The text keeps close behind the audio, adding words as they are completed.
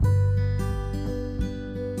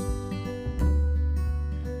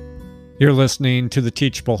You're listening to the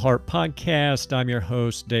Teachable Heart Podcast. I'm your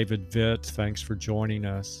host, David Vitt. Thanks for joining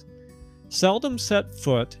us. Seldom set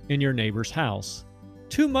foot in your neighbor's house.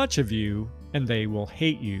 Too much of you, and they will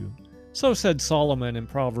hate you. So said Solomon in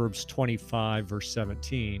Proverbs 25, verse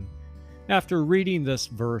 17. After reading this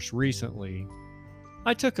verse recently,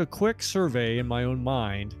 I took a quick survey in my own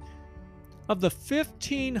mind. Of the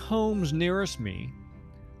 15 homes nearest me,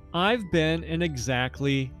 I've been in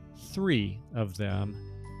exactly 3 of them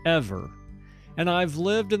ever. And I've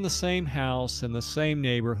lived in the same house in the same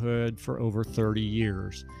neighborhood for over 30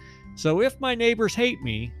 years. So if my neighbors hate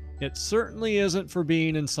me, it certainly isn't for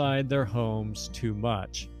being inside their homes too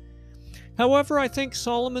much. However, I think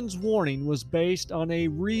Solomon's warning was based on a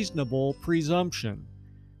reasonable presumption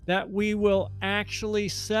that we will actually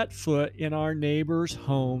set foot in our neighbors'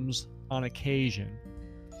 homes on occasion.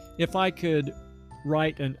 If I could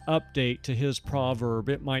write an update to his proverb,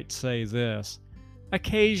 it might say this: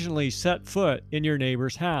 occasionally set foot in your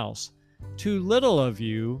neighbor's house. Too little of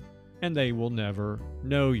you, and they will never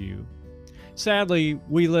know you. Sadly,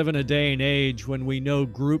 we live in a day and age when we know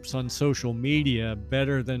groups on social media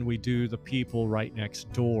better than we do the people right next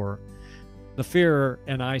door. The fear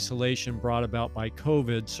and isolation brought about by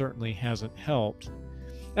COVID certainly hasn't helped.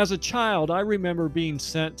 As a child, I remember being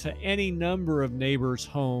sent to any number of neighbors'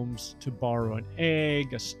 homes to borrow an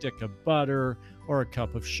egg, a stick of butter, or a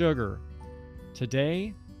cup of sugar.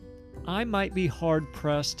 Today, I might be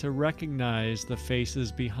hard-pressed to recognize the faces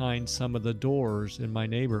behind some of the doors in my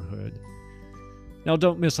neighborhood. Now,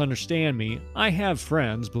 don't misunderstand me. I have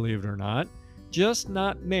friends, believe it or not, just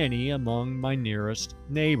not many among my nearest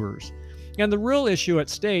neighbors. And the real issue at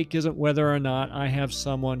stake isn't whether or not I have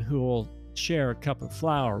someone who will share a cup of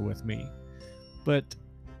flour with me, but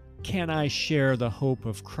can I share the hope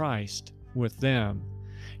of Christ with them?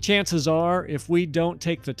 Chances are, if we don't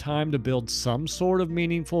take the time to build some sort of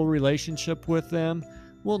meaningful relationship with them,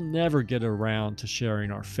 we'll never get around to sharing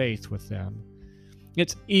our faith with them.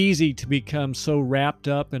 It's easy to become so wrapped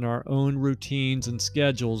up in our own routines and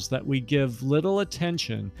schedules that we give little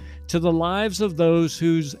attention to the lives of those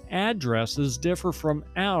whose addresses differ from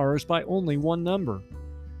ours by only one number.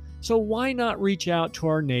 So why not reach out to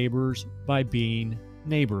our neighbors by being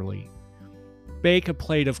neighborly? Bake a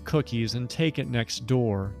plate of cookies and take it next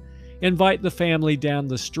door. Invite the family down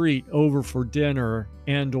the street over for dinner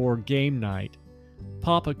and/or game night.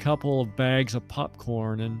 Pop a couple of bags of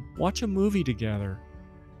popcorn and watch a movie together.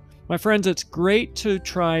 My friends, it's great to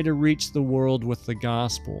try to reach the world with the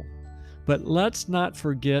gospel, but let's not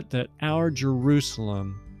forget that our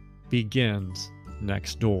Jerusalem begins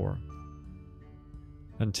next door.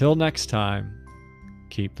 Until next time,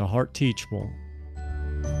 keep the heart teachable.